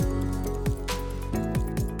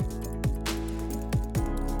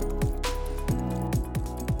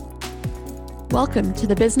Welcome to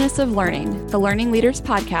the Business of Learning, the Learning Leaders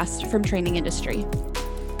podcast from Training Industry.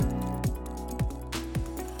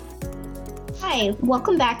 Hi,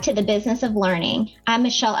 welcome back to the Business of Learning. I'm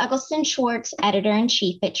Michelle Eggleston-Schwartz,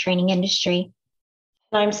 Editor-in-Chief at Training Industry.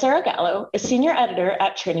 I'm Sarah Gallo, a Senior Editor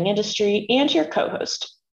at Training Industry and your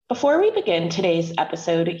co-host. Before we begin today's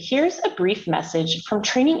episode, here's a brief message from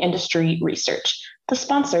Training Industry Research, the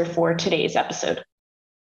sponsor for today's episode.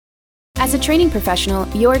 As a training professional,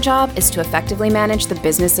 your job is to effectively manage the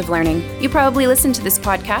business of learning. You probably listen to this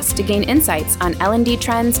podcast to gain insights on L&D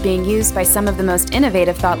trends being used by some of the most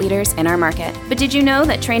innovative thought leaders in our market. But did you know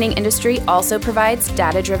that Training Industry also provides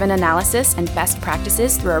data-driven analysis and best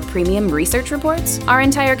practices through our premium research reports? Our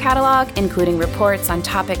entire catalog, including reports on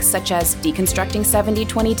topics such as deconstructing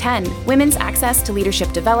 70-20-10, women's access to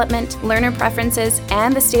leadership development, learner preferences,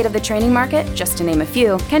 and the state of the training market, just to name a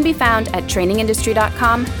few, can be found at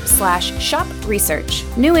trainingindustry.com/shop research.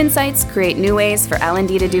 New insights create new ways for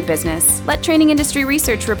L&D to do business. Let Training Industry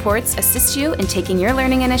Research reports assist you in taking your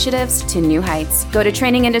learning initiatives to new heights. Go to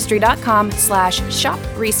trainingindustry.com/shop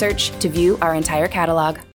research to view our entire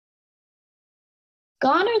catalog.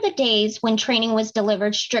 Gone are the days when training was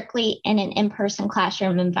delivered strictly in an in-person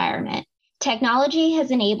classroom environment. Technology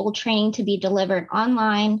has enabled training to be delivered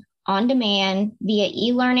online, on demand, via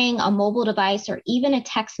e-learning, a mobile device, or even a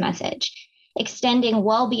text message, extending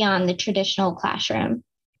well beyond the traditional classroom.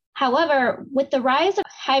 However, with the rise of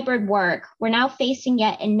hybrid work, we're now facing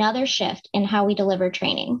yet another shift in how we deliver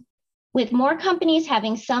training. With more companies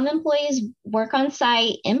having some employees work on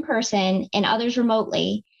site in person and others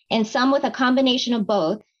remotely, and some with a combination of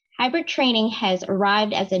both, hybrid training has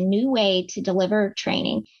arrived as a new way to deliver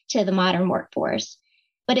training to the modern workforce.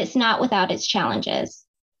 But it's not without its challenges.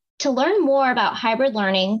 To learn more about hybrid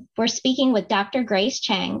learning, we're speaking with Dr. Grace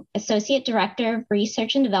Chang, Associate Director of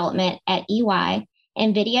Research and Development at EY,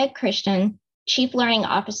 and Vidya Krishnan, Chief Learning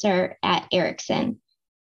Officer at Ericsson.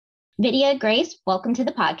 Vidya, Grace, welcome to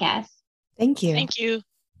the podcast. Thank you. Thank you.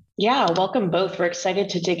 Yeah, welcome both. We're excited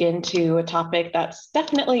to dig into a topic that's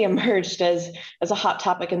definitely emerged as a hot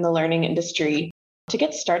topic in the learning industry. To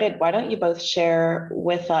get started, why don't you both share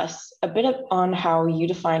with us a bit on how you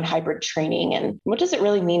define hybrid training and what does it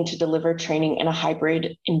really mean to deliver training in a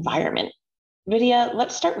hybrid environment? Vidya,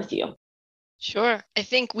 let's start with you. Sure. I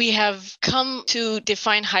think we have come to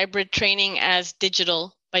define hybrid training as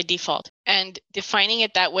digital by default. And defining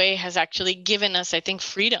it that way has actually given us, I think,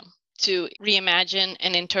 freedom to reimagine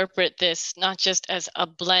and interpret this not just as a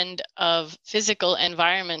blend of physical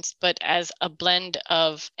environments, but as a blend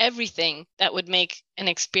of everything that would make an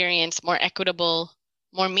experience more equitable,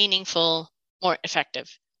 more meaningful, more effective.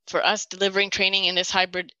 For us, delivering training in this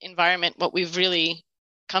hybrid environment, what we've really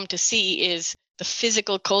come to see is the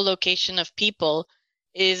physical co-location of people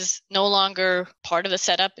is no longer part of the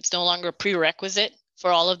setup. It's no longer a prerequisite for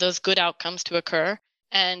all of those good outcomes to occur.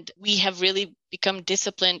 And we have really become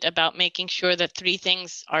disciplined about making sure that three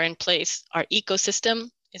things are in place. Our ecosystem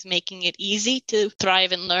is making it easy to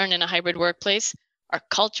thrive and learn in a hybrid workplace. Our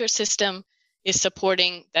culture system is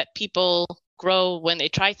supporting that people grow when they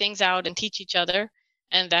try things out and teach each other.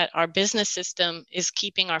 And that our business system is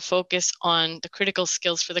keeping our focus on the critical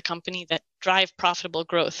skills for the company that drive profitable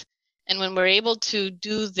growth. And when we're able to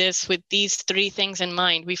do this with these three things in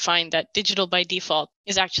mind, we find that digital by default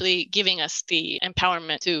is actually giving us the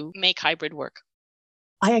empowerment to make hybrid work.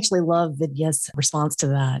 I actually love Vidya's response to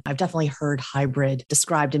that. I've definitely heard hybrid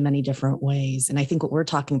described in many different ways. And I think what we're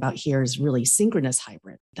talking about here is really synchronous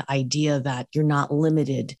hybrid. The idea that you're not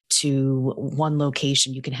limited to one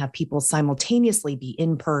location. You can have people simultaneously be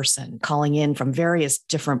in person, calling in from various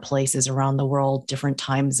different places around the world, different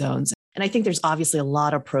time zones. And I think there's obviously a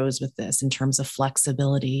lot of pros with this in terms of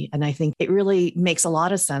flexibility. And I think it really makes a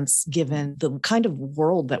lot of sense given the kind of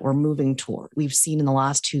world that we're moving toward. We've seen in the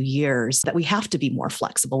last 2 years that we have to be more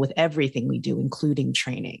flexible with everything we do, including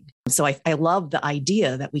training. So I love the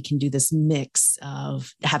idea that we can do this mix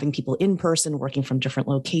of having people in person, working from different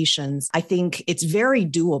locations. I think it's very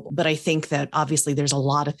doable, but I think that obviously there's a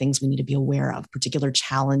lot of things we need to be aware of, particular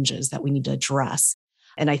challenges that we need to address.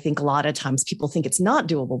 And I think a lot of times people think it's not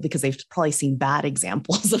doable because they've probably seen bad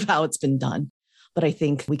examples of how it's been done. But I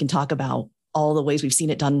think we can talk about all the ways we've seen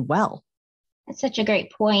it done well. That's such a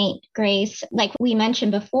great point, Grace. Like we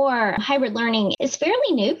mentioned before, hybrid learning is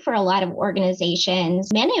fairly new for a lot of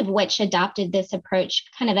organizations, many of which adopted this approach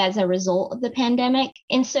kind of as a result of the pandemic.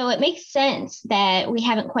 And so it makes sense that we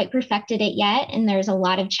haven't quite perfected it yet, and there's a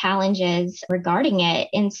lot of challenges regarding it.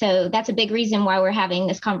 And so that's a big reason why we're having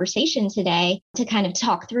this conversation today, to kind of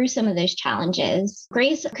talk through some of those challenges.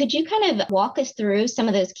 Grace, could you kind of walk us through some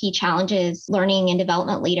of those key challenges learning and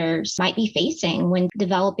development leaders might be facing when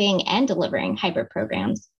developing and delivering hybrid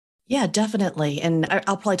programs? Yeah, definitely. And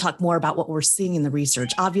I'll probably talk more about what we're seeing in the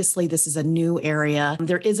research. Obviously, this is a new area.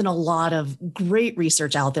 There isn't a lot of great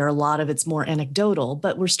research out there. A lot of it's more anecdotal,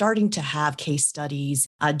 but we're starting to have case studies,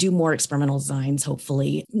 do more experimental designs,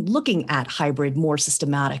 hopefully, looking at hybrid more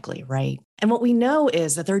systematically, right? And what we know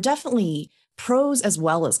is that there are definitely pros as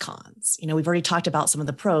well as cons. We've already talked about some of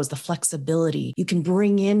the pros, the flexibility. You can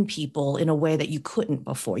bring in people in a way that you couldn't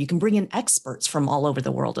before. You can bring in experts from all over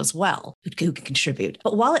the world as well who can contribute.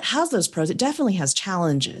 But while it has those pros, it definitely has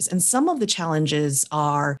challenges. And some of the challenges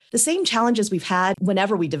are the same challenges we've had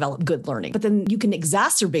whenever we develop good learning, but then you can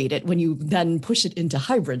exacerbate it when you then push it into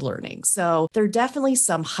hybrid learning. So there are definitely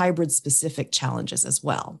some hybrid specific challenges as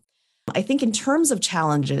well. I think in terms of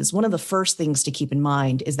challenges, one of the first things to keep in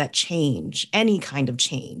mind is that change, any kind of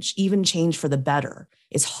change, even change for the better,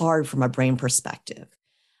 is hard from a brain perspective.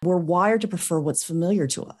 We're wired to prefer what's familiar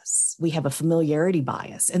to us. We have a familiarity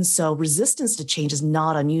bias. And so resistance to change is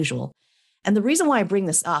not unusual. And the reason why I bring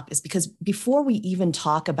this up is because before we even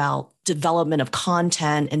talk about development of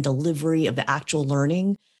content and delivery of the actual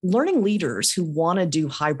learning leaders who want to do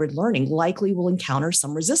hybrid learning likely will encounter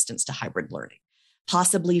some resistance to hybrid learning,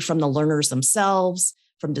 possibly from the learners themselves,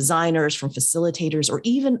 from designers, from facilitators, or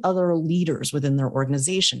even other leaders within their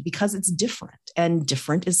organization, because it's different, and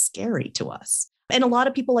different is scary to us. And a lot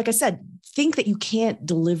of people, like I said, think that you can't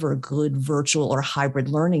deliver good virtual or hybrid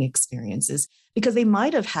learning experiences because they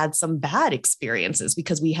might have had some bad experiences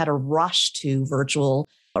because we had a rush to virtual,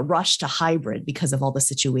 a rush to hybrid because of all the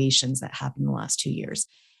situations that happened in the last 2 years.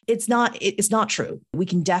 It's not true. We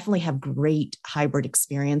can definitely have great hybrid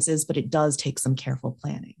experiences, but it does take some careful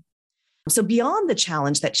planning. So beyond the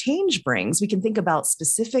challenge that change brings, we can think about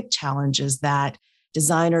specific challenges that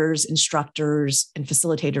designers, instructors, and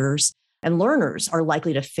facilitators and learners are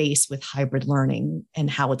likely to face with hybrid learning and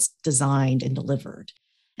how it's designed and delivered.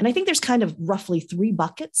 And I think there's kind of roughly 3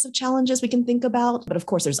 buckets of challenges we can think about, but of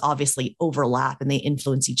course, there's obviously overlap and they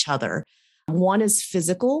influence each other. One is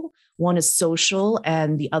physical, one is social,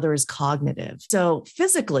 and the other is cognitive. So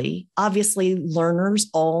physically, obviously, learners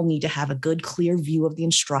all need to have a good, clear view of the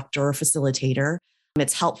instructor or facilitator.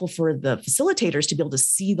 It's helpful for the facilitators to be able to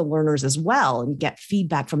see the learners as well and get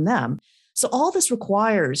feedback from them. So all this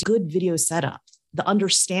requires good video setup, the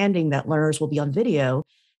understanding that learners will be on video,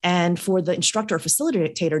 and for the instructor or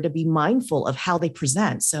facilitator to be mindful of how they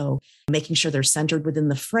present. So making sure they're centered within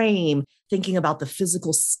the frame, thinking about the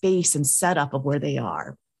physical space and setup of where they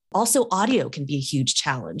are. Also, audio can be a huge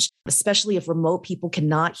challenge, especially if remote people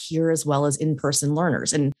cannot hear as well as in-person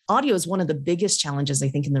learners. And audio is one of the biggest challenges, I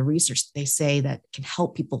think, in the research. They say that can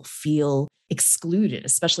help people feel excluded,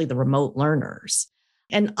 especially the remote learners.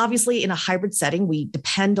 And obviously, in a hybrid setting, we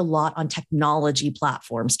depend a lot on technology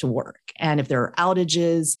platforms to work. And if there are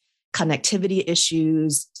outages, connectivity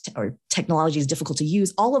issues, or technology is difficult to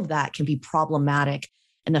use, all of that can be problematic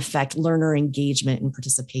and affect learner engagement and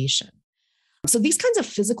participation. So these kinds of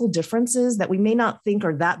physical differences that we may not think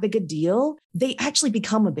are that big a deal, they actually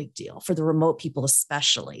become a big deal for the remote people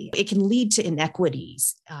especially. It can lead to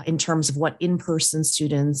inequities in terms of what in-person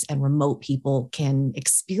students and remote people can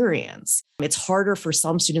experience. It's harder for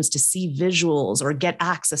some students to see visuals or get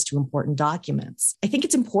access to important documents. I think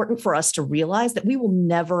it's important for us to realize that we will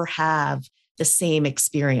never have the same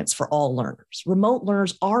experience for all learners. Remote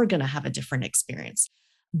learners are going to have a different experience.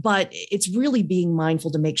 But it's really being mindful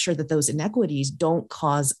to make sure that those inequities don't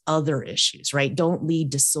cause other issues, right? Don't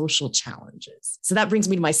lead to social challenges. So that brings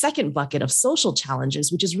me to my second bucket of social challenges,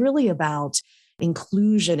 which is really about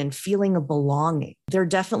inclusion and feeling of belonging. There are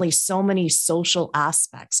definitely so many social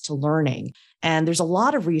aspects to learning. And there's a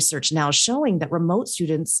lot of research now showing that remote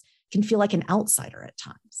students can feel like an outsider at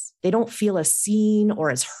times. They don't feel as seen or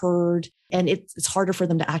as heard, and it's harder for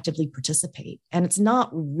them to actively participate. And it's not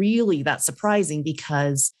really that surprising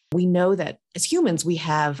because we know that as humans, we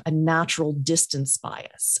have a natural distance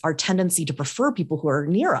bias, our tendency to prefer people who are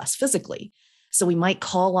near us physically. So we might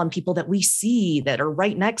call on people that we see that are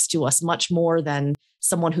right next to us much more than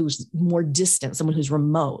someone who's more distant, someone who's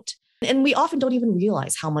remote. And we often don't even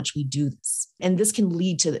realize how much we do this. And this can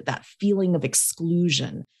lead to that feeling of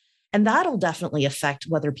exclusion. And that'll definitely affect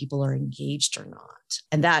whether people are engaged or not.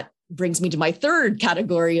 And that brings me to my third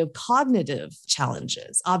category of cognitive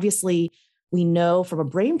challenges. Obviously, we know from a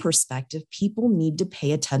brain perspective, people need to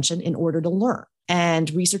pay attention in order to learn. And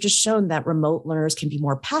research has shown that remote learners can be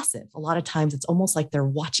more passive. A lot of times it's almost like they're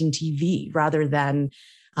watching TV rather than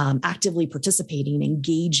actively participating and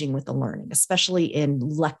engaging with the learning, especially in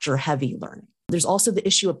lecture-heavy learning. There's also the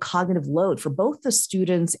issue of cognitive load for both the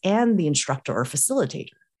students and the instructor or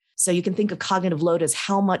facilitator. So you can think of cognitive load as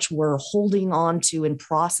how much we're holding on to and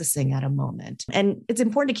processing at a moment. And it's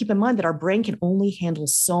important to keep in mind that our brain can only handle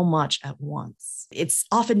so much at once. It's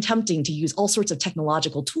often tempting to use all sorts of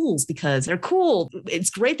technological tools because they're cool.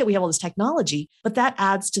 It's great that we have all this technology, but that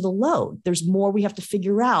adds to the load. There's more we have to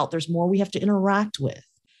figure out. There's more we have to interact with.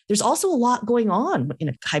 There's also a lot going on in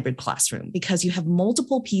a hybrid classroom because you have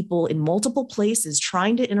multiple people in multiple places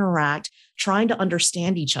trying to interact, trying to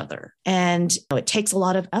understand each other. And it takes a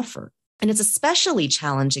lot of effort. And it's especially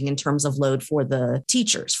challenging in terms of load for the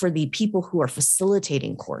teachers, for the people who are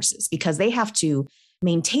facilitating courses, because they have to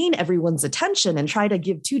maintain everyone's attention and try to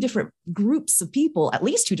give two different groups of people, at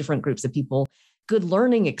least two different groups of people, good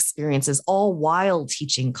learning experiences, all while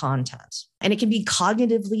teaching content. And it can be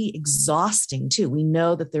cognitively exhausting too. We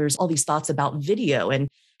know that there's all these thoughts about video and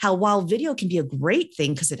how while video can be a great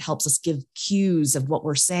thing because it helps us give cues of what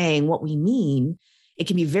we're saying, what we mean, it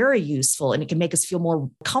can be very useful and it can make us feel more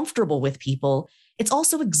comfortable with people. It's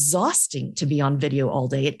also exhausting to be on video all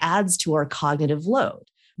day. It adds to our cognitive load.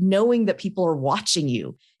 Knowing that people are watching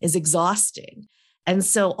you is exhausting. And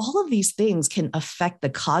so all of these things can affect the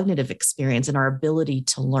cognitive experience and our ability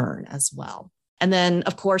to learn as well. And then,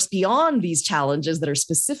 of course, beyond these challenges that are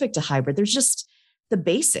specific to hybrid, there's just the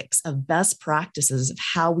basics of best practices of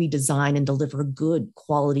how we design and deliver good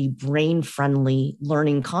quality, brain-friendly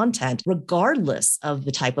learning content, regardless of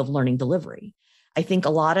the type of learning delivery. I think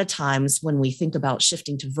a lot of times when we think about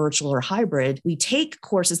shifting to virtual or hybrid, we take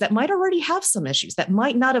courses that might already have some issues, that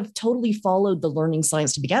might not have totally followed the learning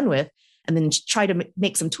science to begin with, and then try to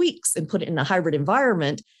make some tweaks and put it in a hybrid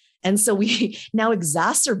environment. And so we now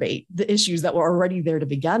exacerbate the issues that were already there to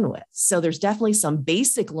begin with. So there's definitely some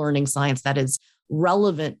basic learning science that is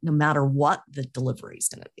relevant no matter what the delivery is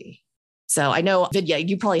going to be. So I know, Vidya,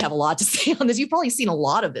 you probably have a lot to say on this. You've probably seen a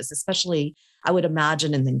lot of this, especially, I would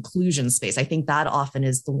imagine, in the inclusion space. I think that often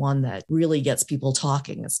is the one that really gets people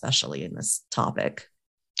talking, especially in this topic.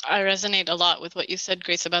 I resonate a lot with what you said,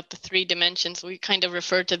 Grace, about the three dimensions. We kind of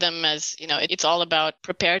refer to them as, it's all about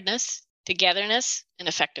preparedness, togetherness, and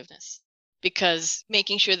effectiveness. Because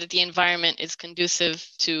making sure that the environment is conducive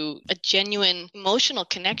to a genuine emotional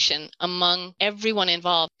connection among everyone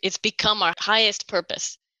involved, it's become our highest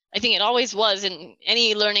purpose. I think it always was, and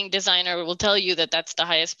any learning designer will tell you that that's the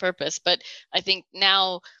highest purpose. But I think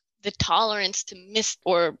now the tolerance to miss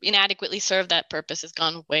or inadequately serve that purpose has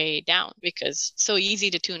gone way down because it's so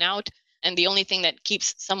easy to tune out. And the only thing that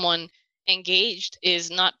keeps someone engaged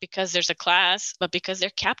is not because there's a class, but because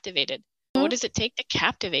they're captivated. What does it take to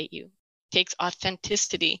captivate you? It takes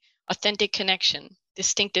authenticity, authentic connection,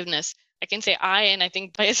 distinctiveness. I can say and I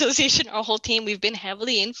think by association, our whole team, we've been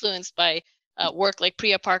heavily influenced by work like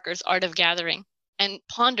Priya Parker's Art of Gathering, and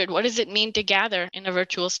pondered what does it mean to gather in a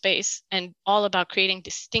virtual space, and all about creating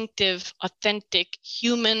distinctive, authentic,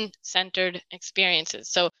 human-centered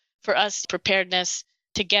experiences. So for us, preparedness,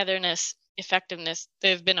 togetherness, effectiveness,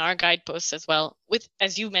 they've been our guideposts as well, with,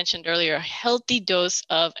 as you mentioned earlier, a healthy dose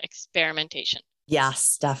of experimentation.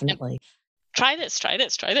 Yes, definitely. And try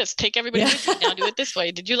this. Take everybody with you. Now do it this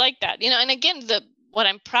way. Did you like that? And again, what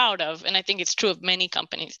I'm proud of, and I think it's true of many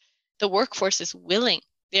companies, the workforce is willing.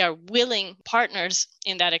 They are willing partners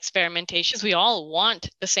in that experimentation. We all want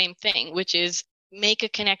the same thing, which is make a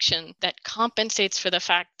connection that compensates for the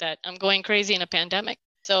fact that I'm going crazy in a pandemic.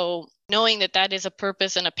 So knowing that that is a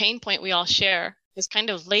purpose and a pain point we all share has kind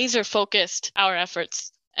of laser focused our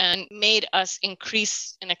efforts and made us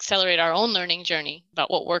increase and accelerate our own learning journey about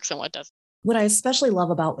what works and what doesn't. What I especially love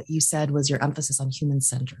about what you said was your emphasis on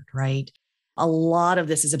human-centered, right? A lot of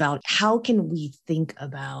this is about how can we think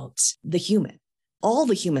about the human, all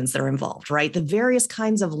the humans that are involved, right? The various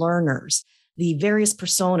kinds of learners, the various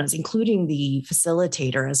personas, including the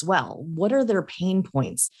facilitator as well. What are their pain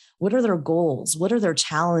points? What are their goals? What are their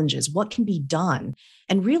challenges? What can be done?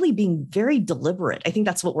 And really being very deliberate. I think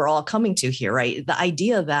that's what we're all coming to here, right? The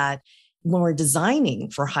idea that when we're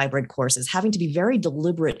designing for hybrid courses, having to be very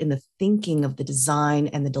deliberate in the thinking of the design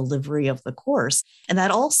and the delivery of the course. And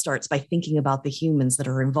that all starts by thinking about the humans that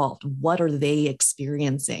are involved. What are they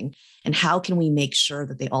experiencing? And how can we make sure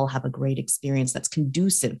that they all have a great experience that's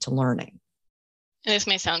conducive to learning? And this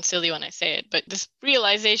may sound silly when I say it, but this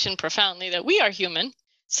realization profoundly that we are human.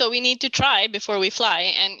 So we need to try before we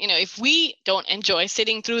fly. And, if we don't enjoy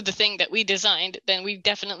sitting through the thing that we designed, then we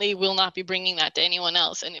definitely will not be bringing that to anyone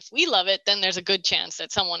else. And if we love it, then there's a good chance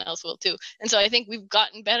that someone else will too. And so I think we've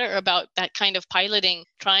gotten better about that kind of piloting,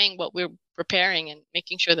 trying what we're preparing and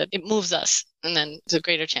making sure that it moves us. And then there's a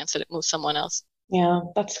greater chance that it moves someone else. Yeah,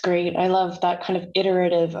 that's great. I love that kind of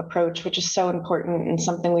iterative approach, which is so important and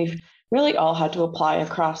something we've really all had to apply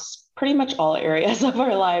across pretty much all areas of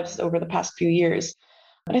our lives over the past few years.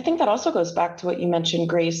 And I think that also goes back to what you mentioned,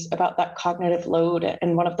 Grace, about that cognitive load.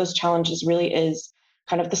 And one of those challenges really is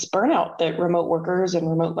kind of this burnout that remote workers and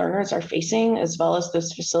remote learners are facing, as well as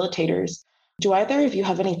those facilitators. Do either of you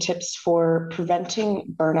have any tips for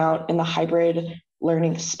preventing burnout in the hybrid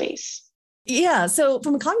learning space? Yeah. So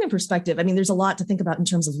from a cognitive perspective, I mean, there's a lot to think about in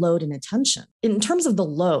terms of load and attention. In terms of the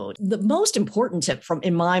load, the most important tip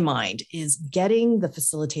in my mind is getting the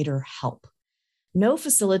facilitator help. No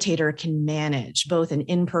facilitator can manage both an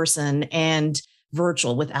in-person and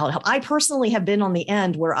virtual without help. I personally have been on the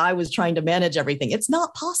end where I was trying to manage everything. It's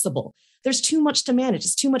not possible. There's too much to manage.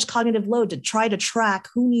 It's too much cognitive load to try to track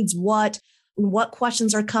who needs what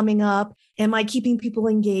questions are coming up. Am I keeping people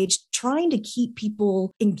engaged? Trying to keep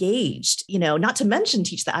people engaged, not to mention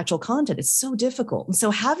teach the actual content. It's so difficult. And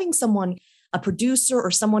so having someone, a producer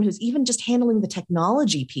or someone who's even just handling the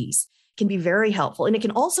technology piece can be very helpful. And it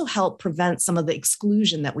can also help prevent some of the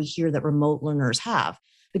exclusion that we hear that remote learners have,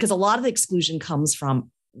 because a lot of the exclusion comes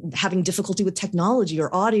from having difficulty with technology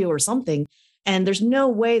or audio or something. And there's no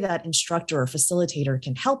way that instructor or facilitator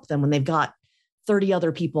can help them when they've got 30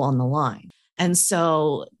 other people on the line. And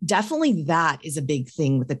so definitely that is a big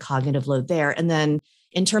thing with the cognitive load there. And then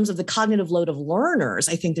in terms of the cognitive load of learners,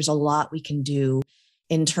 I think there's a lot we can do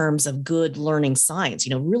in terms of good learning science,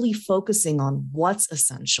 really focusing on what's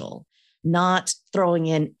essential, not throwing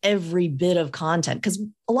in every bit of content. Because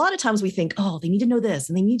a lot of times we think, oh, they need to know this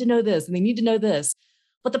and they need to know this and they need to know this.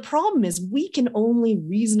 But the problem is we can only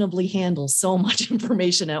reasonably handle so much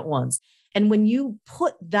information at once. And when you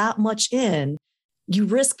put that much in, you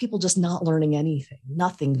risk people just not learning anything,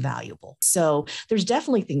 nothing valuable. So there's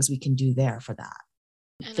definitely things we can do there for that.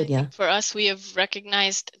 And Vidya? I think for us, we have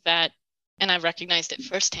recognized that, and I've recognized it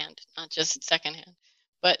firsthand, not just secondhand,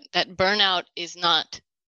 but that burnout is not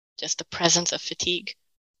just the presence of fatigue.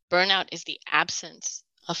 Burnout is the absence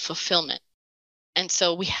of fulfillment. And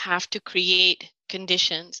so we have to create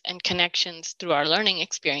conditions and connections through our learning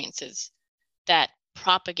experiences that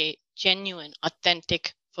propagate genuine,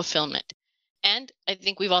 authentic fulfillment. And I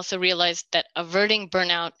think we've also realized that averting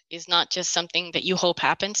burnout is not just something that you hope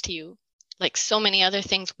happens to you. Like so many other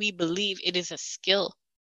things, we believe it is a skill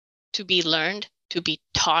to be learned, to be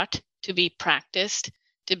taught, to be practiced,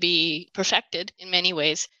 to be perfected in many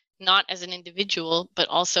ways, not as an individual, but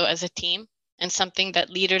also as a team, and something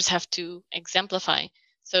that leaders have to exemplify.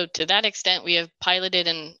 So to that extent, we have piloted,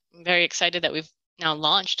 and I'm very excited that we've now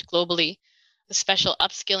launched globally a special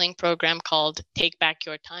upskilling program called Take Back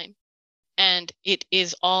Your Time. And it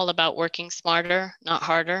is all about working smarter, not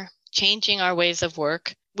harder, changing our ways of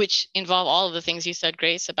work, which involve all of the things you said,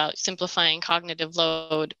 Grace, about simplifying cognitive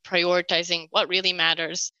load, prioritizing what really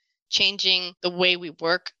matters, changing the way we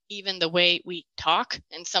work, even the way we talk,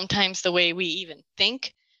 and sometimes the way we even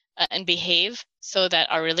think and behave, so that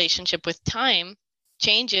our relationship with time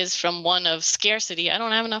changes from one of scarcity, I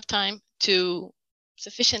don't have enough time, to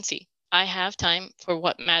sufficiency. I have time for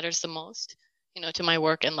what matters the most, to my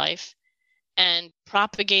work and life. And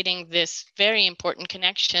propagating this very important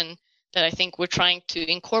connection that I think we're trying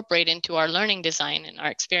to incorporate into our learning design and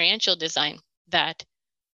our experiential design, that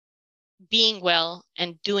being well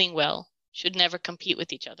and doing well should never compete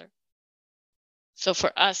with each other. So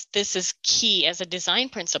for us, this is key as a design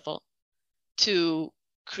principle to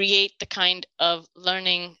create the kind of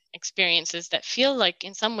learning experiences that feel like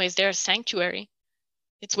in some ways they're a sanctuary.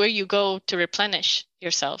 It's where you go to replenish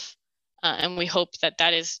yourself. And we hope that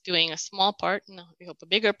that is doing a small part, and we hope a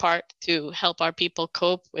bigger part, to help our people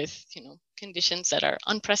cope with, conditions that are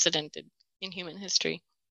unprecedented in human history.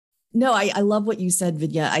 No, I love what you said,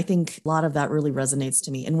 Vidya. I think a lot of that really resonates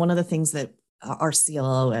to me. And one of the things that our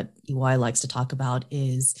CLO at EY likes to talk about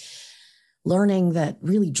is learning that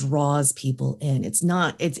really draws people in. It's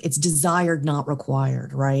desired, not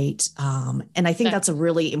required, right? And I think that's a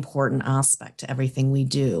really important aspect to everything we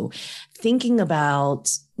do. Thinking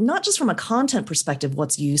about not just from a content perspective,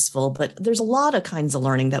 what's useful, but there's a lot of kinds of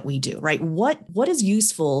learning that we do, right? What is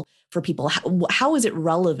useful for people? How is it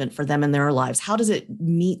relevant for them in their lives? How does it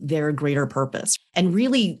meet their greater purpose? And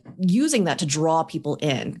really using that to draw people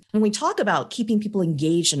in. When we talk about keeping people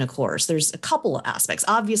engaged in a course, there's a couple of aspects.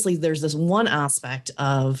 Obviously, there's this one aspect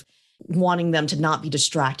of wanting them to not be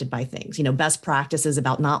distracted by things, best practices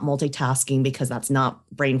about not multitasking because that's not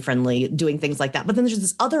brain friendly, doing things like that. But then there's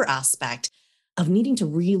this other aspect of needing to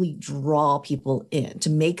really draw people in, to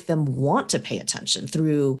make them want to pay attention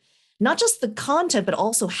through not just the content, but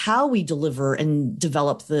also how we deliver and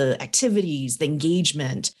develop the activities, the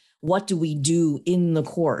engagement. What do we do in the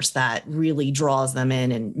course that really draws them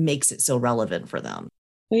in and makes it so relevant for them?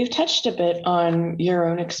 We've touched a bit on your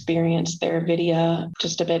own experience there, Vidya,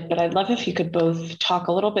 just a bit, but I'd love if you could both talk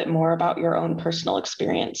a little bit more about your own personal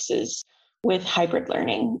experiences with hybrid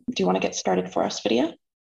learning. Do you want to get started for us, Vidya?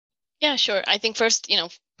 Yeah, sure. I think first,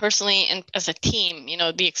 personally and as a team,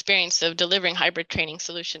 the experience of delivering hybrid training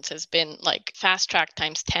solutions has been like fast track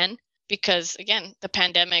times 10, because again, the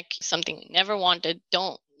pandemic, something we never wanted,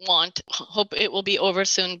 don't want, hope it will be over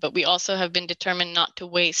soon, but we also have been determined not to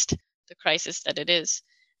waste the crisis that it is.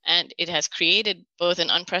 And it has created both an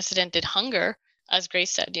unprecedented hunger, as Grace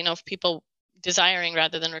said, of people desiring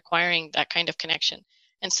rather than requiring that kind of connection.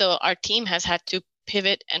 And so our team has had to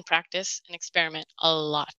pivot and practice and experiment a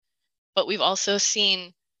lot. But we've also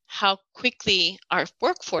seen how quickly our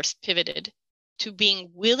workforce pivoted to being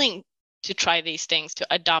willing to try these things, to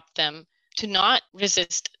adopt them, to not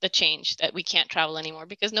resist the change that we can't travel anymore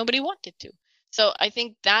because nobody wanted to. So I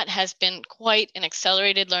think that has been quite an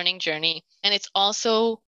accelerated learning journey. And it's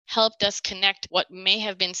also helped us connect what may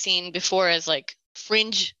have been seen before as like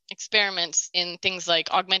fringe experiments in things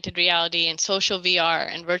like augmented reality and social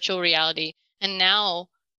VR and virtual reality. And now,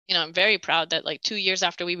 I'm very proud that like 2 years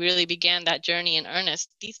after we really began that journey in earnest,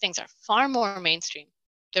 these things are far more mainstream.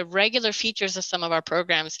 They're regular features of some of our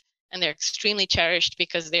programs, and they're extremely cherished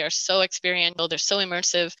because they are so experiential, they're so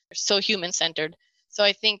immersive, they're so human-centered. So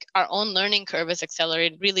I think our own learning curve has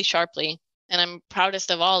accelerated really sharply. And I'm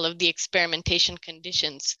proudest of all of the experimentation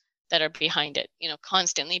conditions that are behind it,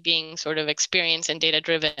 constantly being sort of experience and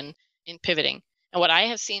data-driven in pivoting. And what I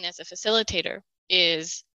have seen as a facilitator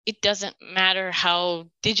is it doesn't matter how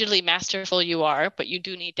digitally masterful you are, but you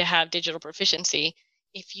do need to have digital proficiency.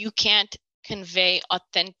 If you can't convey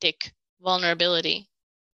authentic vulnerability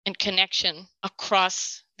and connection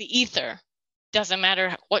across the ether, doesn't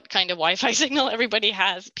matter what kind of Wi-Fi signal everybody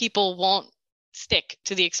has, people won't stick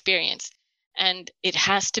to the experience. And it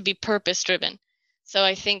has to be purpose-driven. So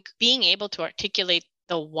I think being able to articulate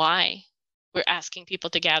the why we're asking people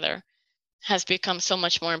to gather has become so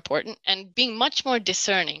much more important, and being much more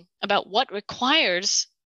discerning about what requires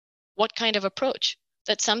what kind of approach.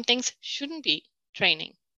 That some things shouldn't be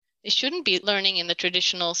training. They shouldn't be learning in the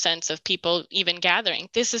traditional sense of people even gathering.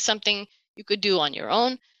 This is something you could do on your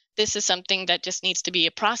own. This is something that just needs to be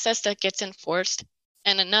a process that gets enforced.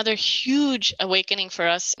 And another huge awakening for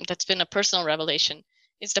us that's been a personal revelation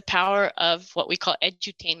is the power of what we call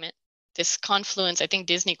edutainment. This confluence, I think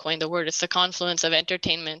Disney coined the word, it's the confluence of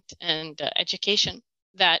entertainment and education.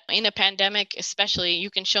 That in a pandemic, especially, you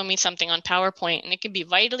can show me something on PowerPoint and it can be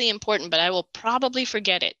vitally important, but I will probably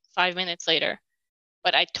forget it 5 minutes later.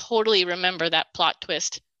 But I totally remember that plot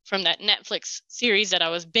twist from that Netflix series that I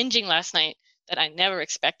was binging last night that I never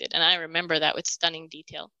expected. And I remember that with stunning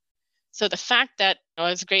detail. So the fact that,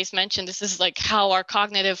 as Grace mentioned, this is like how our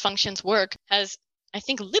cognitive functions work has, I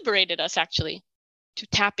think, liberated us actually to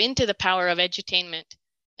tap into the power of edutainment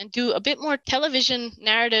and do a bit more television,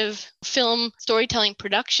 narrative, film, storytelling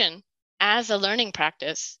production as a learning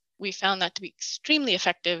practice. We found that to be extremely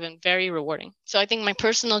effective and very rewarding. So I think my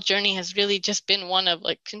personal journey has really just been one of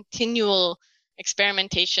like continual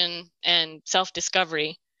experimentation and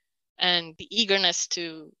self-discovery, and the eagerness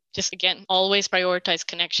to just, again, always prioritize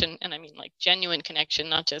connection. And I mean like genuine connection,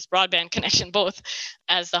 not just broadband connection, both,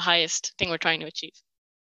 as the highest thing we're trying to achieve.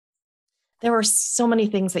 There were so many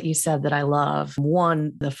things that you said that I love.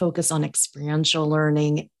 One, the focus on experiential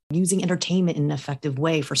learning, using entertainment in an effective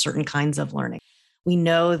way for certain kinds of learning. We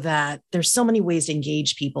know that there's so many ways to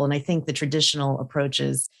engage people. And I think the traditional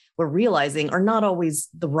approaches we're realizing are not always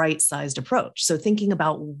the right sized approach. So thinking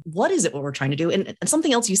about what is it what we're trying to do? And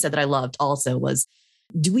something else you said that I loved also was,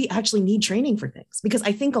 do we actually need training for things? Because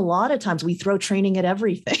I think a lot of times we throw training at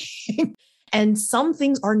everything. And some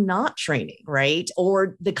things are not training, right?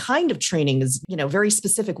 Or the kind of training is, very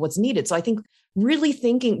specific what's needed. So I think really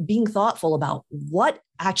thinking, being thoughtful about what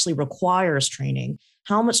actually requires training,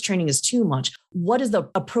 how much training is too much, what is the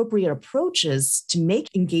appropriate approaches to make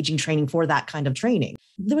engaging training for that kind of training.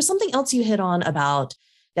 There was something else you hit on about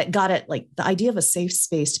that got at like the idea of a safe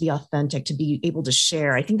space to be authentic, to be able to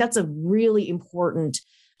share. I think that's a really important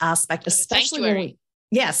aspect, especially when we,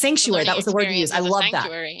 sanctuary. That was the word you used. I love that.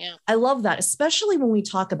 Yeah. I love that, especially when we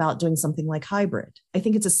talk about doing something like hybrid. I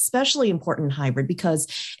think it's especially important in hybrid because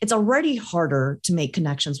it's already harder to make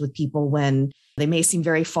connections with people when they may seem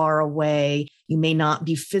very far away. You may not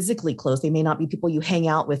be physically close. They may not be people you hang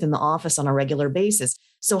out with in the office on a regular basis.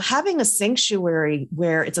 So having a sanctuary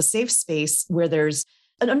where it's a safe space, where there's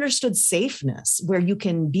an understood safeness, where you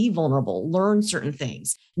can be vulnerable, learn certain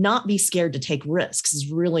things, not be scared to take risks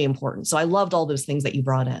is really important. So I loved all those things that you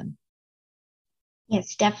brought in.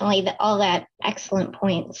 Yes, definitely. All that excellent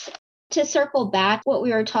points. To circle back what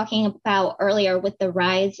we were talking about earlier with the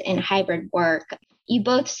rise in hybrid work, you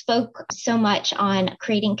both spoke so much on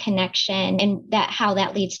creating connection and how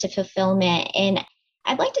that leads to fulfillment. And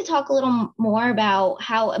I'd like to talk a little more about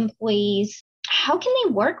how employees, how can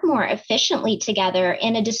they work more efficiently together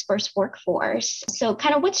in a dispersed workforce? So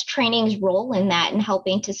kind of what's training's role in that and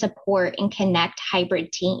helping to support and connect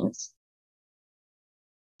hybrid teams?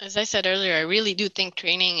 As I said earlier, I really do think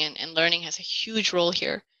training and learning has a huge role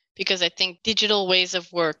here, because I think digital ways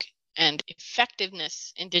of work and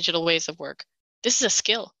effectiveness in digital ways of work, this is a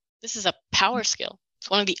skill. This is a power skill. It's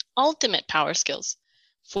one of the ultimate power skills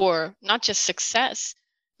for not just success,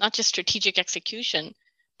 not just strategic execution,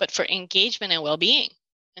 but for engagement and well-being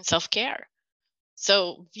and self-care.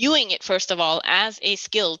 So viewing it, first of all, as a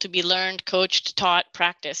skill to be learned, coached, taught,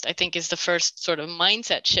 practiced, I think is the first sort of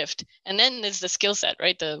mindset shift. And then there's the skill set,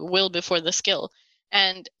 right? The will before the skill.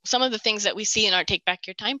 And some of the things that we see in our Take Back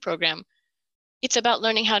Your Time program, it's about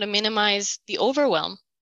learning how to minimize the overwhelm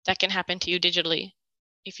that can happen to you digitally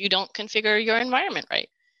if you don't configure your environment right.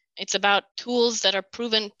 It's about tools that are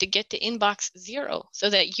proven to get to inbox zero so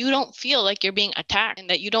that you don't feel like you're being attacked and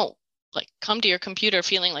that you don't come to your computer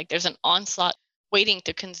feeling like there's an onslaught waiting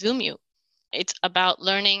to consume you. It's about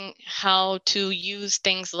learning how to use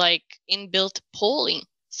things like inbuilt polling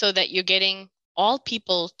so that you're getting all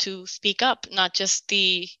people to speak up, not just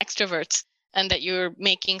the extroverts, and that you're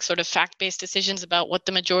making sort of fact-based decisions about what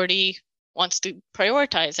the majority wants to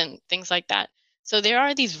prioritize and things like that. So there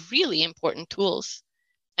are these really important tools,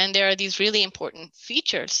 and there are these really important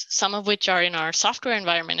features, some of which are in our software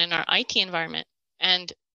environment, in our IT environment.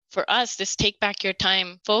 And for us, this Take Back Your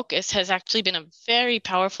Time focus has actually been a very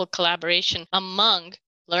powerful collaboration among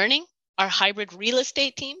learning, our hybrid real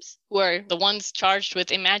estate teams, who are the ones charged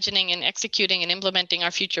with imagining and executing and implementing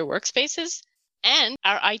our future workspaces, and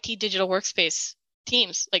our IT digital workspace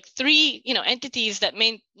teams. Like three, entities that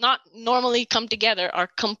may not normally come together are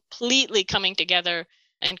completely coming together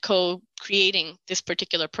and co-creating this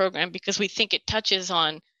particular program, because we think it touches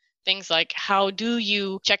on things like how do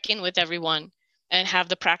you check in with everyone and have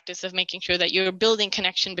the practice of making sure that you're building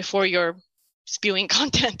connection before you're spewing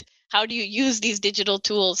content. How do you use these digital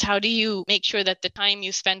tools? How do you make sure that the time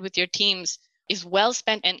you spend with your teams is well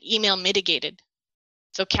spent and email mitigated?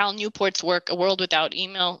 So Cal Newport's work, A World Without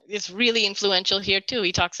Email, is really influential here too.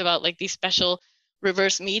 He talks about these special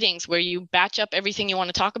reverse meetings where you batch up everything you want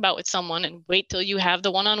to talk about with someone and wait till you have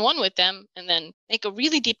the one-on-one with them, and then make a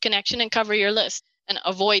really deep connection and cover your list and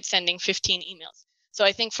avoid sending 15 emails. So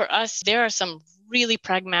I think for us, there are some really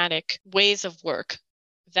pragmatic ways of work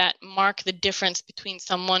that mark the difference between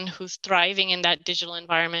someone who's thriving in that digital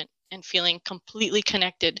environment and feeling completely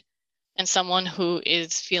connected and someone who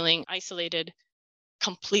is feeling isolated,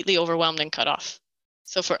 completely overwhelmed and cut off.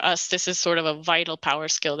 So for us, this is sort of a vital power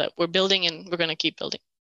skill that we're building and we're going to keep building.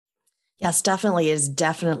 Yes, definitely is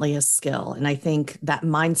definitely a skill. And I think that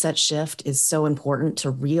mindset shift is so important to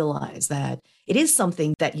realize that it is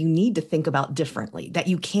something that you need to think about differently, that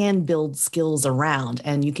you can build skills around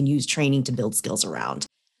and you can use training to build skills around.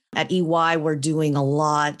 At EY, we're doing a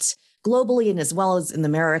lot globally and as well as in the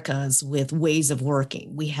Americas with ways of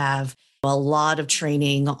working. We have a lot of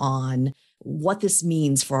training on what this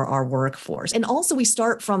means for our workforce. And also we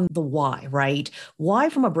start from the why, right? Why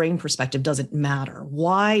from a brain perspective does it matter?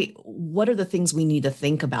 Why? What are the things we need to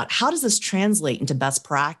think about? How does this translate into best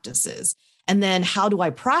practices? And then how do I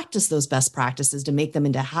practice those best practices to make them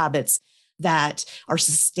into habits that are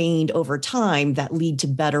sustained over time that lead to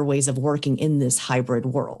better ways of working in this hybrid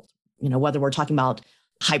world? Whether we're talking about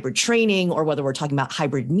hybrid training or whether we're talking about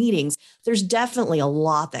hybrid meetings, there's definitely a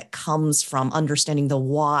lot that comes from understanding the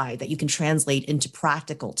why that you can translate into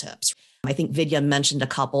practical tips. I think Vidya mentioned a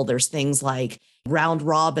couple. There's things like round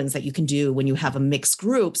robins that you can do when you have a mixed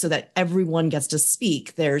group so that everyone gets to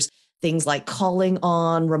speak. There's things like calling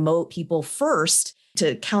on remote people first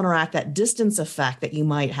to counteract that distance effect that you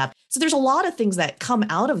might have. So there's a lot of things that come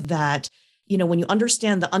out of that. When you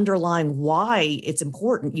understand the underlying why it's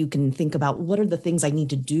important, you can think about what are the things I need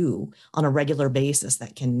to do on a regular basis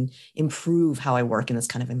that can improve how I work in this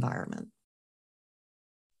kind of environment.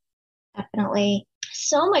 Definitely.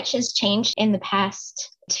 So much has changed in the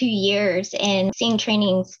past 2 years, and seeing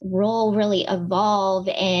training's role really evolve,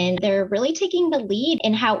 and they're really taking the lead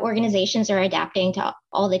in how organizations are adapting to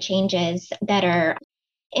all the changes that are.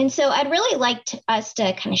 And so I'd really like us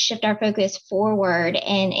to kind of shift our focus forward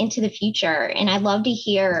and into the future. And I'd love to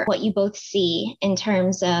hear what you both see in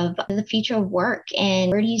terms of the future of work, and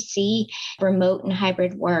where do you see remote and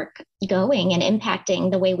hybrid work going and impacting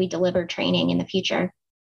the way we deliver training in the future?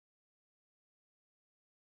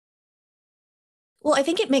 Well, I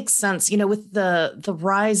think it makes sense, with the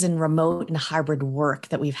rise in remote and hybrid work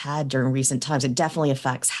that we've had during recent times, it definitely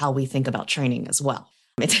affects how we think about training as well.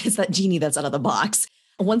 It's that genie that's out of the box.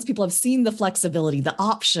 Once people have seen the flexibility, the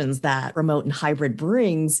options that remote and hybrid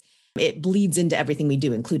brings, it bleeds into everything we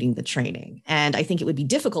do, including the training. And I think it would be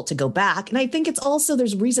difficult to go back. And I think it's also,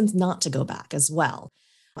 there's reasons not to go back as well.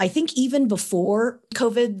 I think even before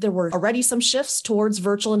COVID, there were already some shifts towards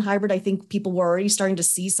virtual and hybrid. I think people were already starting to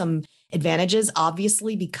see some advantages.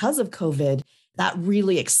 Obviously, because of COVID, that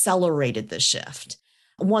really accelerated the shift.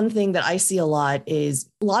 One thing that I see a lot is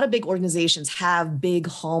a lot of big organizations have big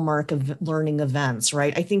hallmark of learning events,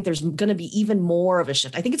 right? I think there's going to be even more of a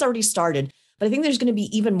shift. I think it's already started, but I think there's going to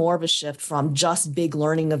be even more of a shift from just big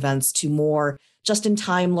learning events to more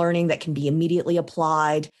just-in-time learning that can be immediately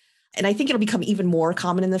applied. And I think it'll become even more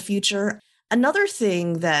common in the future. Another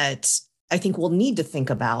thing that I think we'll need to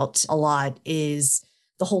think about a lot is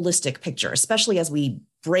the holistic picture, especially as we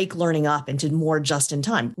break learning up into more just in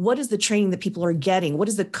time. What is the training that people are getting? What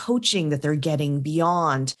is the coaching that they're getting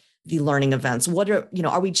beyond the learning events?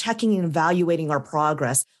 Are we checking and evaluating our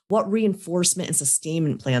progress? What reinforcement and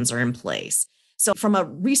sustainment plans are in place? So from a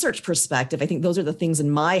research perspective, I think those are the things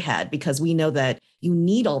in my head, because we know that you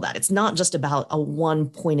need all that. It's not just about a one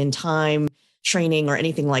point in time training or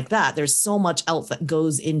anything like that. There's so much else that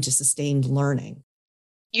goes into sustained learning.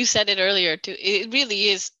 You said it earlier too. It really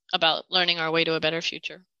is about learning our way to a better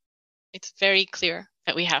future. It's very clear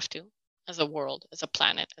that we have to, as a world, as a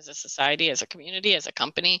planet, as a society, as a community, as a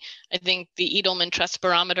company. I think the Edelman Trust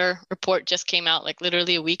Barometer report just came out like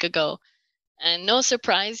literally a week ago. And no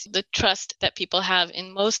surprise, the trust that people have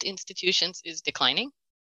in most institutions is declining.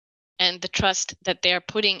 And the trust that they're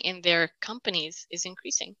putting in their companies is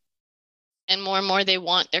increasing. And more they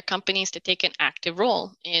want their companies to take an active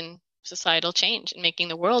role in societal change and making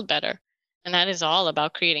the world better. And that is all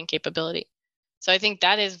about creating capability. So I think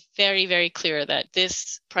that is very, very clear that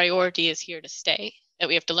this priority is here to stay, that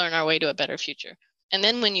we have to learn our way to a better future. And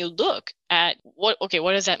then when you look at what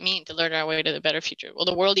does that mean to learn our way to the better future? Well,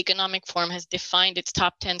 the World Economic Forum has defined its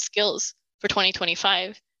top 10 skills for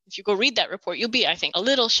 2025. If you go read that report, you'll be, I think, a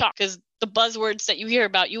little shocked, because the buzzwords that you hear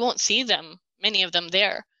about, you won't see them, many of them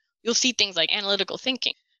there. You'll see things like analytical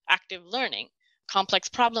thinking, active learning, complex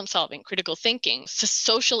problem solving, critical thinking,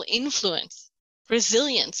 social influence,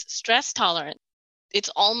 resilience, stress tolerance. It's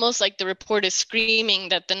almost like the report is screaming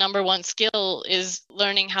that the number one skill is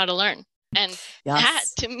learning how to learn. And that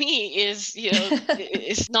to me is,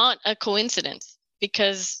 it's not a coincidence,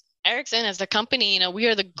 because Ericsson as a company, we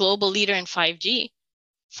are the global leader in 5G.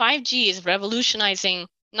 5G is revolutionizing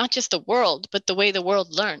not just the world, but the way the world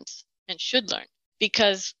learns and should learn,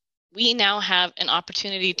 because we now have an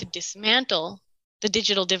opportunity to dismantle the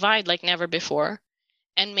digital divide like never before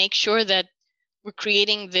and make sure that we're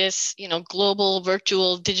creating this, global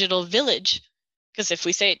virtual digital village. Because if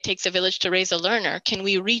we say it takes a village to raise a learner, can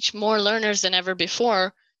we reach more learners than ever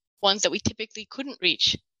before, ones that we typically couldn't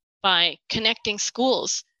reach, by connecting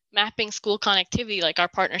schools, mapping school connectivity, like our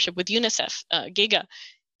partnership with UNICEF, GIGA.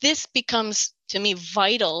 This becomes, to me,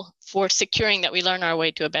 vital for securing that we learn our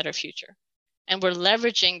way to a better future. And we're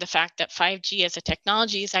leveraging the fact that 5G as a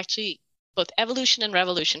technology is actually both evolution and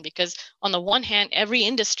revolution, because on the one hand, every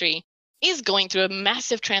industry is going through a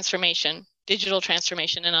massive transformation, digital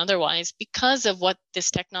transformation and otherwise, because of what this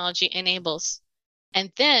technology enables.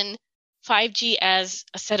 And then 5G as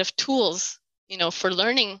a set of tools, for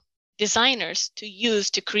learning designers to use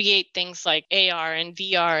to create things like AR and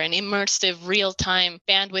VR and immersive, real-time,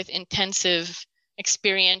 bandwidth-intensive,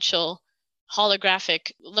 experiential,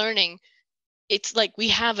 holographic learning. It's like we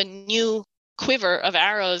have a new quiver of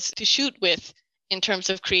arrows to shoot with in terms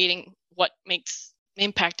of creating what makes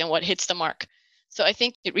impact and what hits the mark. So I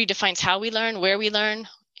think it redefines how we learn, where we learn,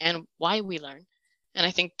 and why we learn. And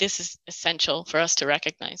I think this is essential for us to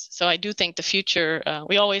recognize. So I do think the future,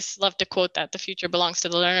 we always love to quote that the future belongs to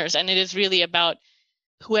the learners. And it is really about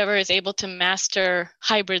whoever is able to master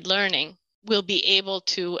hybrid learning will be able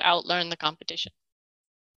to outlearn the competition.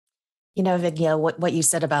 Vidya, what you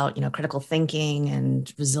said about, critical thinking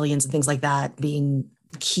and resilience and things like that being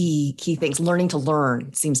key things, learning to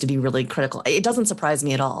learn seems to be really critical. It doesn't surprise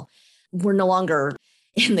me at all. We're no longer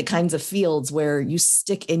in the kinds of fields where you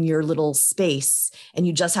stick in your little space and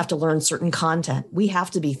you just have to learn certain content. We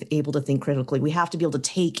have to be able to think critically. We have to be able to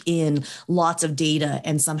take in lots of data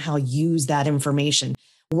and somehow use that information.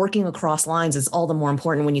 Working across lines is all the more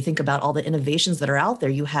important when you think about all the innovations that are out there.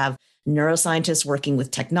 You have neuroscientists working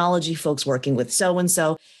with technology, folks working with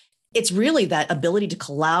so-and-so. It's really that ability to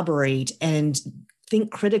collaborate and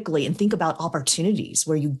think critically and think about opportunities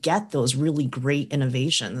where you get those really great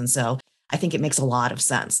innovations. And so I think it makes a lot of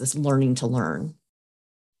sense, this learning to learn.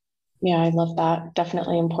 Yeah, I love that.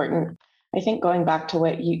 Definitely important. I think going back to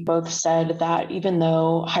what you both said, that even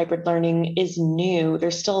though hybrid learning is new,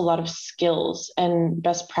 there's still a lot of skills and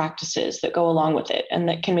best practices that go along with it and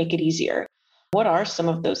that can make it easier. What are some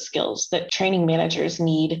of those skills that training managers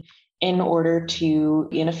need in order to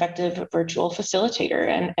be an effective virtual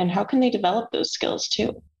facilitator? And how can they develop those skills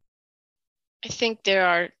too? I think there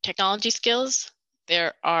are technology skills.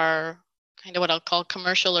 There are kind of what I'll call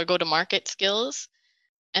commercial or go-to-market skills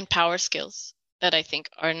and power skills that I think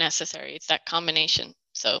are necessary. It's that combination.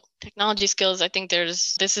 So technology skills, I think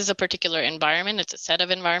this is a particular environment. It's a set of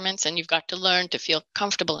environments, and you've got to learn to feel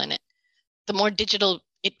comfortable in it. The more digital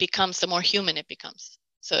it becomes, the more human it becomes.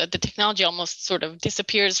 So the technology almost sort of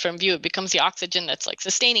disappears from view. It becomes the oxygen that's like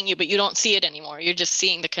sustaining you, but you don't see it anymore. You're just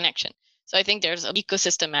seeing the connection. So I think there's an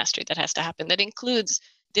ecosystem mastery that has to happen that includes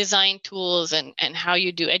design tools and how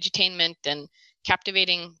you do edutainment and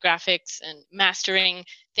captivating graphics and mastering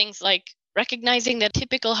things like recognizing that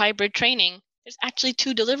typical hybrid training, there's actually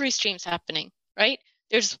two delivery streams happening, right?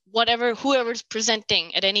 There's whoever's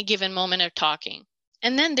presenting at any given moment or talking.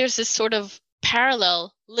 And then there's this sort of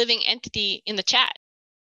parallel living entity in the chat.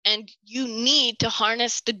 And you need to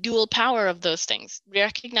harness the dual power of those things,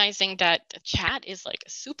 recognizing that the chat is like a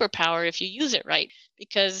superpower if you use it right.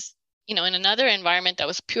 Because, in another environment that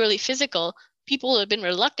was purely physical, people would have been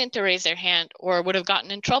reluctant to raise their hand or would have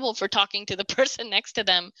gotten in trouble for talking to the person next to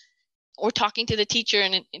them or talking to the teacher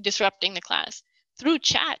and disrupting the class. Through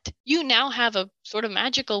chat, you now have a sort of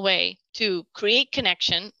magical way to create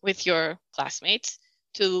connection with your classmates,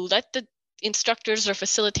 to let the instructors or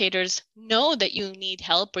facilitators know that you need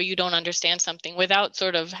help or you don't understand something without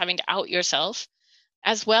sort of having to out yourself,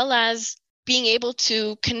 as well as being able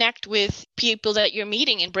to connect with people that you're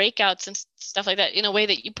meeting in breakouts and stuff like that in a way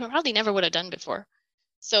that you probably never would have done before.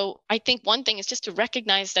 So I think one thing is just to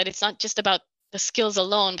recognize that it's not just about the skills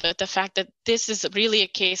alone, but the fact that this is really a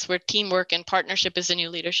case where teamwork and partnership is the new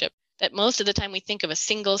leadership. That most of the time we think of a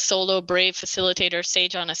single solo brave facilitator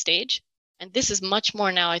sage on a stage. And this is much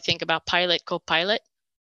more now, I think, about pilot, co-pilot,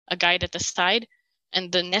 a guide at the side,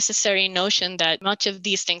 and the necessary notion that much of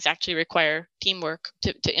these things actually require teamwork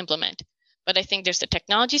to implement. But I think there's the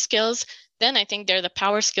technology skills. Then I think there are the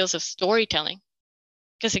power skills of storytelling.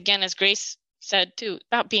 Because again, as Grace said too,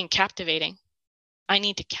 about being captivating. I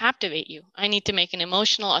need to captivate you. I need to make an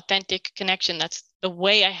emotional, authentic connection. That's the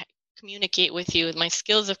way I communicate with you, my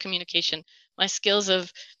skills of communication, my skills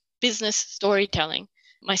of business storytelling,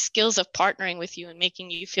 my skills of partnering with you and making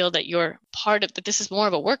you feel that you're part of that. This is more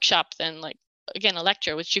of a workshop than a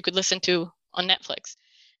lecture, which you could listen to on Netflix.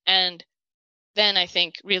 And then I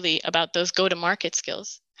think really about those go-to-market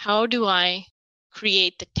skills. How do I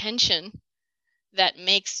create the tension that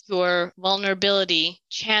makes your vulnerability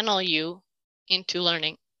channel you into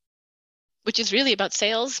learning, which is really about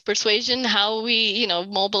sales, persuasion, how we,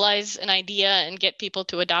 mobilize an idea and get people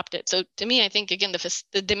to adopt it. So to me, I think, again,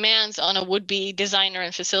 the demands on a would-be designer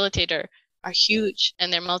and facilitator are huge,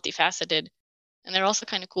 and they're multifaceted, and they're also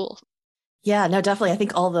kind of cool. Yeah, no, definitely. I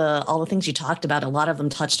think all the things you talked about, a lot of them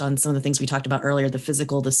touched on some of the things we talked about earlier, the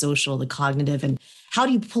physical, the social, the cognitive, and how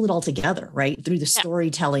do you pull it all together, right? Through the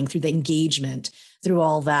storytelling, through the engagement, through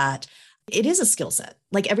all that. It is a skill set,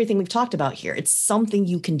 like everything we've talked about here. It's something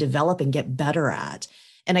you can develop and get better at.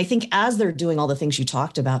 And I think as they're doing all the things you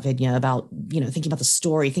talked about, Vidya, about, thinking about the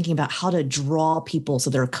story, thinking about how to draw people so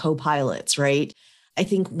they're co-pilots, right? I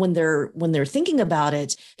think when they're thinking about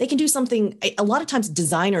it, they can do something. A lot of times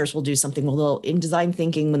designers will do something. Well, in design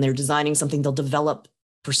thinking, when they're designing something, they'll develop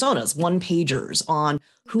personas, one-pagers on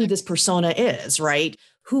who this persona is, right?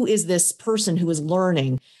 Who is this person who is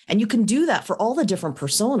learning? And you can do that for all the different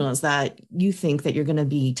personas that you think that you're going to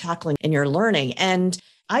be tackling in your learning. And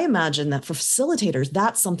I imagine that for facilitators,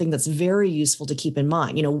 that's something that's very useful to keep in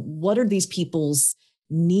mind. What are these people's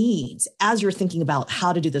needs as you're thinking about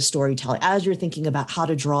how to do the storytelling, as you're thinking about how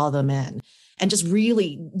to draw them in, and just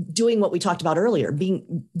really doing what we talked about earlier,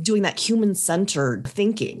 doing that human-centered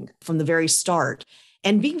thinking from the very start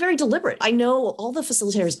and being very deliberate. I know all the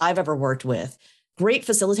facilitators I've ever worked with, great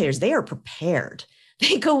facilitators, they are prepared.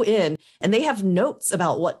 They go in and they have notes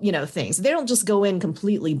about what, things. They don't just go in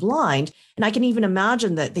completely blind. And I can even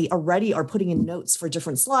imagine that they already are putting in notes for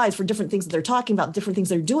different slides, for different things that they're talking about, different things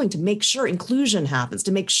they're doing to make sure inclusion happens,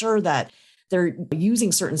 to make sure that they're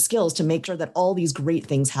using certain skills to make sure that all these great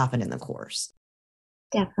things happen in the course.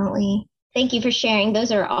 Definitely. Thank you for sharing.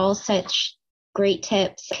 Those are all such great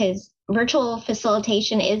tips, because virtual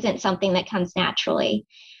facilitation isn't something that comes naturally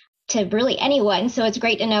to really anyone. So it's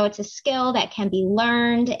great to know it's a skill that can be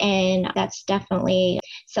learned, and that's definitely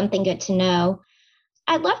something good to know.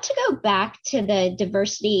 I'd love to go back to the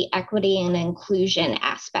diversity, equity, and inclusion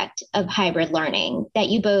aspect of hybrid learning that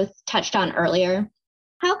you both touched on earlier.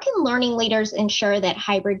 How can learning leaders ensure that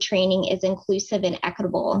hybrid training is inclusive and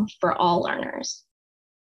equitable for all learners?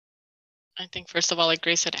 I think, first of all, like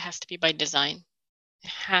Grace said, it has to be by design. It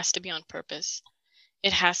has to be on purpose.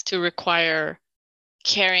 It has to require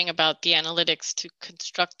caring about the analytics to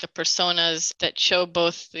construct the personas that show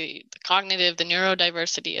both the cognitive, the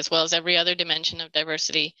neurodiversity, as well as every other dimension of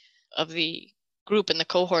diversity of the group and the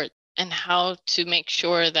cohort, and how to make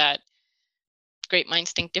sure that great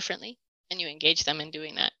minds think differently and you engage them in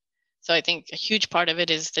doing that. So I think a huge part of it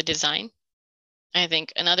is the design. I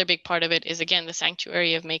think another big part of it is, again, the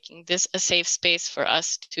sanctuary of making this a safe space for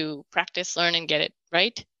us to practice, learn, and get it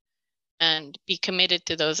right, and be committed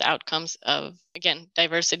to those outcomes of, again,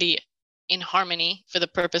 diversity in harmony for the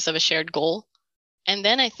purpose of a shared goal. And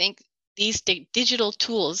then I think these digital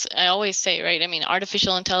tools, I always say, right, I mean,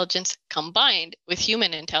 artificial intelligence combined with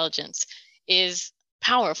human intelligence is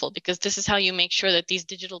powerful, because this is how you make sure that these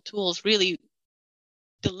digital tools really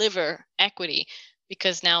deliver equity,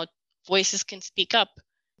 because now voices can speak up.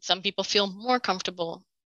 Some people feel more comfortable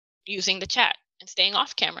using the chat and staying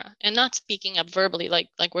off camera and not speaking up verbally like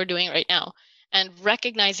we're doing right now, and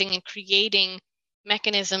recognizing and creating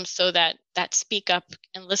mechanisms so that speak up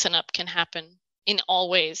and listen up can happen in all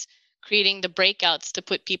ways, creating the breakouts to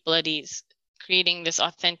put people at ease, creating this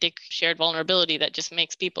authentic shared vulnerability that just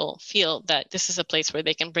makes people feel that this is a place where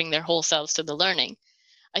they can bring their whole selves to the learning.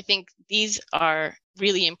 I think these are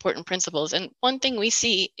really important principles. And one thing we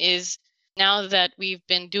see is, now that we've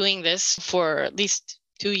been doing this for at least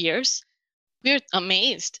 2 years, we're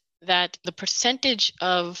amazed that the percentage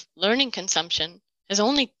of learning consumption has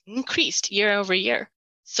only increased year over year.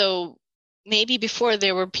 So maybe before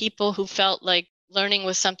there were people who felt like learning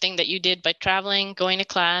was something that you did by traveling, going to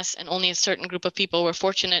class, and only a certain group of people were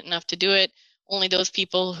fortunate enough to do it. Only those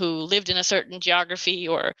people who lived in a certain geography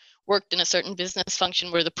or worked in a certain business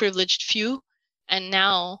function were the privileged few. And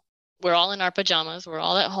now we're all in our pajamas, we're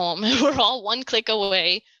all at home, and we're all one click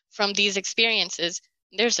away from these experiences.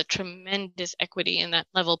 There's a tremendous equity in that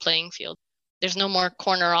level playing field. There's no more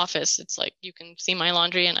corner office. It's like you can see my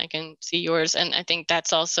laundry and I can see yours. And I think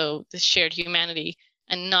that's also the shared humanity,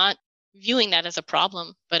 and not viewing that as a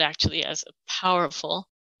problem, but actually as a powerful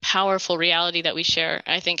reality that we share,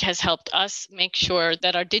 I think has helped us make sure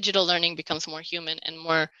that our digital learning becomes more human and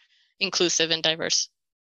more inclusive and diverse.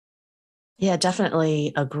 Yeah,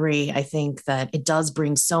 definitely agree. I think that it does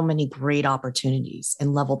bring so many great opportunities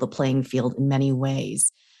and level the playing field in many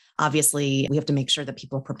ways. Obviously, we have to make sure that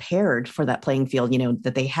people are prepared for that playing field,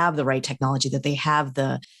 that they have the right technology, that they have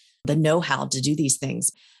the know-how to do these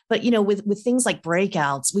things. But, with things like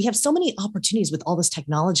breakouts, we have so many opportunities with all this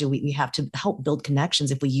technology. We have to help build connections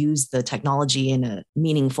if we use the technology in a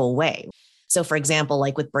meaningful way. So, for example,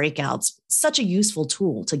 like with breakouts, such a useful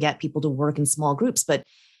tool to get people to work in small groups. But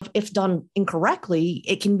if done incorrectly,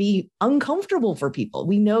 it can be uncomfortable for people.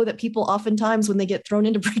 We know that people oftentimes, when they get thrown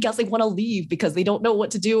into breakouts, they want to leave because they don't know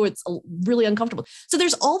what to do. It's really uncomfortable. So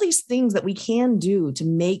there's all these things that we can do to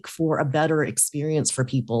make for a better experience for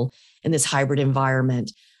people in this hybrid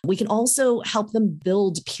environment. We can also help them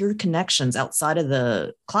build peer connections outside of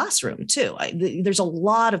the classroom too. There's a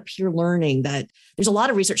lot of peer learning there's a lot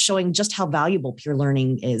of research showing just how valuable peer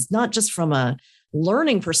learning is, not just from a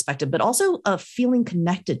learning perspective, but also a feeling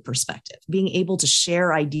connected perspective, being able to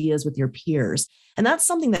share ideas with your peers. And that's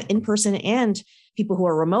something that in-person and people who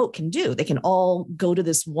are remote can do. They can all go to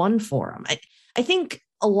this one forum. I think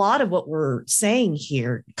a lot of what we're saying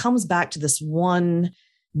here comes back to this one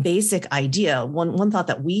basic idea. One thought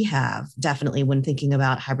that we have definitely when thinking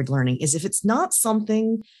about hybrid learning is, if it's not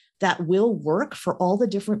something that will work for all the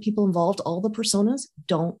different people involved, all the personas,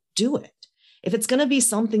 don't do it. If it's going to be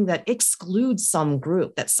something that excludes some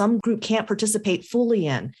group, that some group can't participate fully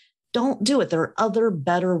in, don't do it. There are other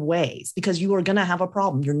better ways, because you are going to have a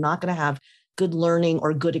problem. You're not going to have good learning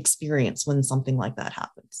or good experience when something like that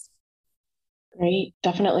happens. Great.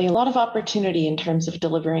 Definitely a lot of opportunity in terms of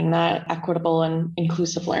delivering that equitable and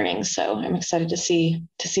inclusive learning. So I'm excited to see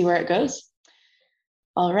where it goes.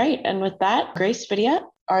 All right. And with that, Grace, Vidya,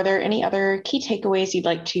 are there any other key takeaways you'd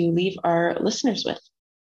like to leave our listeners with?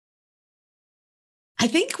 I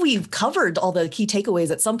think we've covered all the key takeaways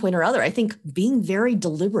at some point or other. I think being very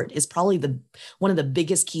deliberate is probably one of the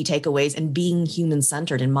biggest key takeaways, and being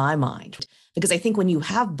human-centered in my mind. Because I think when you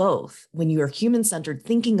have both, when you are human-centered,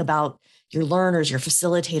 thinking about your learners, your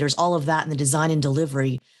facilitators, all of that in the design and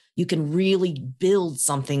delivery, you can really build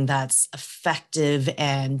something that's effective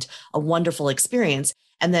and a wonderful experience.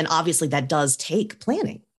 And then obviously that does take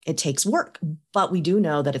planning. It takes work, but we do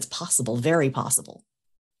know that it's possible, very possible.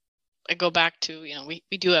 I go back to,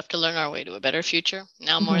 we do have to learn our way to a better future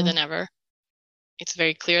now more than ever. It's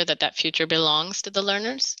very clear that that future belongs to the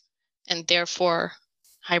learners, and therefore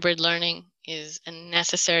hybrid learning is a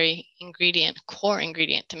necessary ingredient, core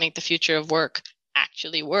ingredient to make the future of work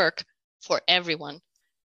actually work for everyone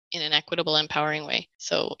in an equitable, empowering way.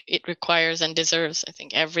 So it requires and deserves, I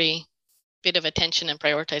think, every bit of attention and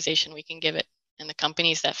prioritization we can give it. And the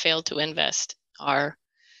companies that fail to invest are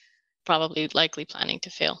probably likely planning to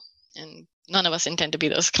fail. And none of us intend to be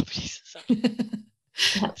those companies. So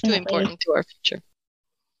it's too important to our future.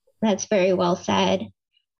 That's very well said.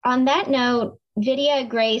 On that note, Vidya,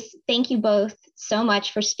 Grace, thank you both so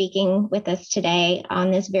much for speaking with us today on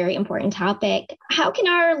this very important topic. How can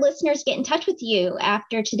our listeners get in touch with you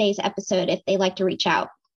after today's episode if they'd like to reach out?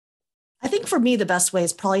 I think for me, the best way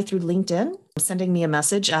is probably through LinkedIn, sending me a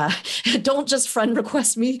message. Don't just friend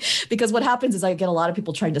request me, because what happens is I get a lot of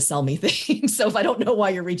people trying to sell me things. So if I don't know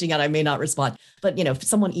why you're reaching out, I may not respond. But, if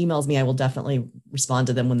someone emails me, I will definitely respond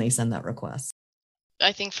to them when they send that request.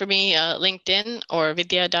 I think for me, LinkedIn or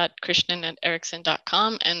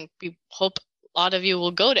vidya.krishnan@ericsson.com. And we hope a lot of you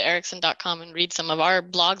will go to ericsson.com and read some of our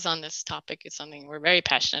blogs on this topic. It's something we're very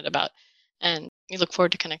passionate about. And we look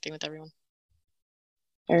forward to connecting with everyone.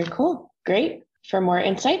 Very cool. Great. For more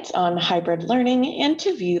insights on hybrid learning and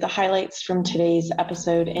to view the highlights from today's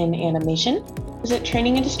episode in animation, visit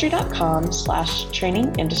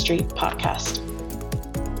trainingindustry.com/training industry podcast.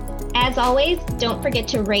 As always, don't forget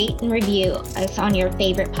to rate and review us on your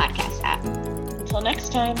favorite podcast app. Until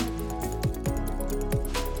next time.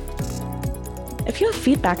 If you have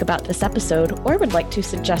feedback about this episode or would like to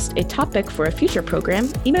suggest a topic for a future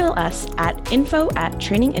program, email us at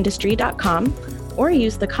info@trainingindustry.com or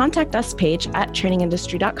use the Contact Us page at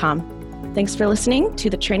trainingindustry.com. Thanks for listening to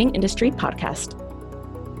the Training Industry Podcast.